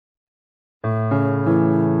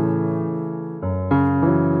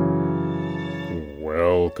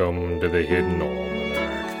welcome to the Hidden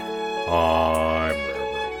Almanac. I'm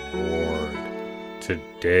Reverend Ward.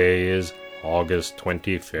 Today is August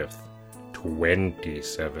 25th,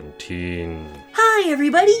 2017. Hi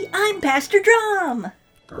everybody, I'm Pastor Drum.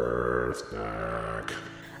 Girthnack.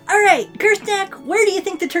 Alright, Girthnack, where do you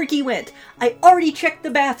think the turkey went? I already checked the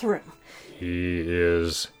bathroom. He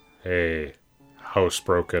is a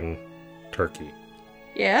housebroken turkey.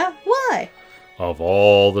 Yeah? Why? Of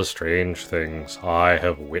all the strange things I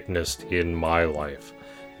have witnessed in my life,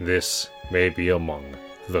 this may be among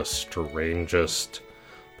the strangest.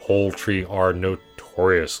 Poultry are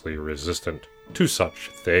notoriously resistant to such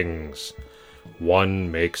things. One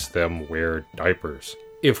makes them wear diapers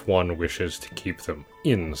if one wishes to keep them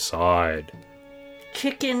inside.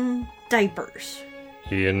 Chicken diapers.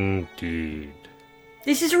 Indeed.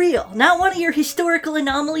 This is real, not one of your historical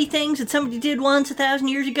anomaly things that somebody did once 1,000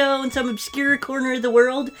 years ago in some obscure corner of the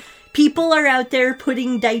world. People are out there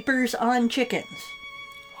putting diapers on chickens.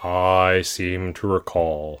 I seem to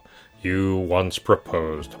recall you once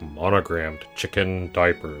proposed monogrammed chicken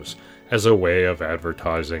diapers as a way of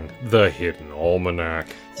advertising the Hidden Almanac.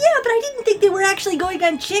 Yeah, but I didn't think they were actually going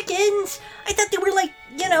on chickens. I thought they were like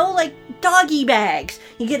doggy bags.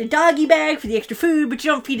 You get a doggy bag for the extra food, but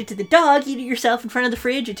you don't feed it to the dog. You eat it yourself in front of the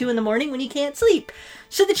fridge at 2 a.m. when you can't sleep.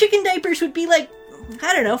 So the chicken diapers would be like,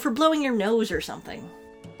 I don't know, for blowing your nose or something.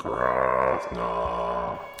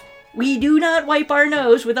 Girthnack. We do not wipe our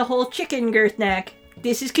nose with a whole chicken, Girthnack.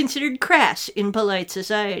 This is considered crass in polite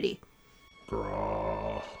society.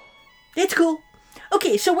 It's cool.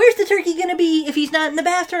 Okay, so where's the turkey gonna be if he's not in the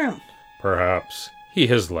bathroom? Perhaps he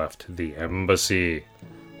has left the embassy.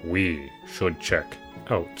 We should check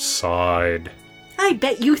outside. I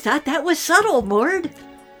bet you thought that was subtle, Mord.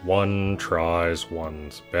 One tries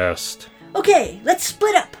one's best. Okay, let's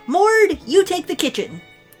split up. Mord, you take the kitchen.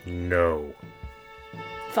 No.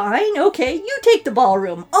 Fine, okay, you take the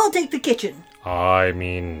ballroom. I'll take the kitchen. I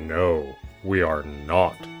mean no. We are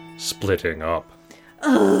not splitting up.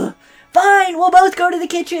 Ugh. Fine, we'll both go to the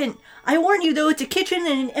kitchen. I warn you, though, it's a kitchen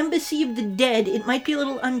and an embassy of the dead. It might be a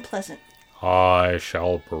little unpleasant. I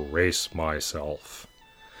shall brace myself.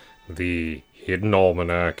 The Hidden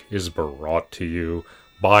Almanac is brought to you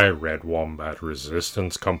by Red Wombat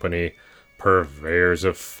Resistance Company, purveyors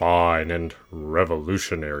of fine and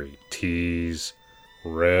revolutionary teas.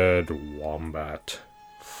 Red Wombat,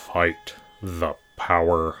 fight the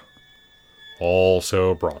power.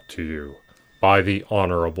 Also brought to you by the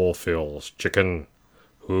Honorable Phil's Chicken,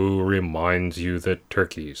 who reminds you that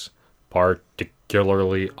turkeys,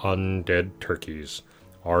 particularly undead turkeys,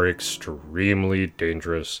 are extremely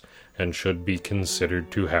dangerous and should be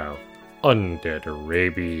considered to have undead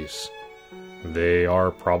rabies. They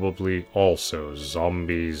are probably also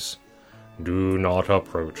zombies. Do not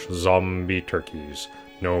approach zombie turkeys,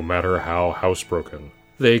 no matter how housebroken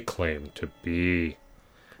they claim to be.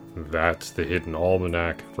 That's the Hidden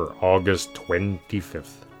Almanac for August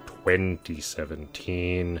 25th,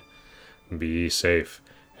 2017. Be safe,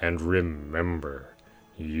 and remember,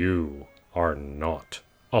 you are not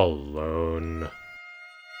alone.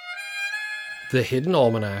 The Hidden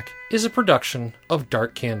Almanac is a production of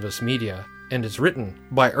Dark Canvas Media and is written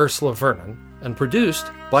by Ursula Vernon and produced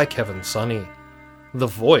by Kevin Sonney. The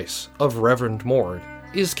voice of Reverend Mord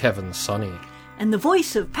is Kevin Sonney. And the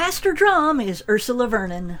voice of Pastor Drum is Ursula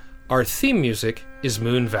Vernon. Our theme music is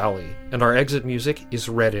Moon Valley, and our exit music is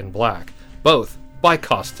Red in Black, both by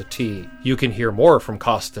Costa T. You can hear more from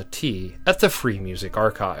Costa T at the Free Music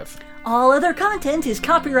Archive. All other content is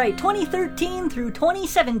copyright 2013 through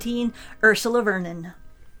 2017, Ursula Vernon.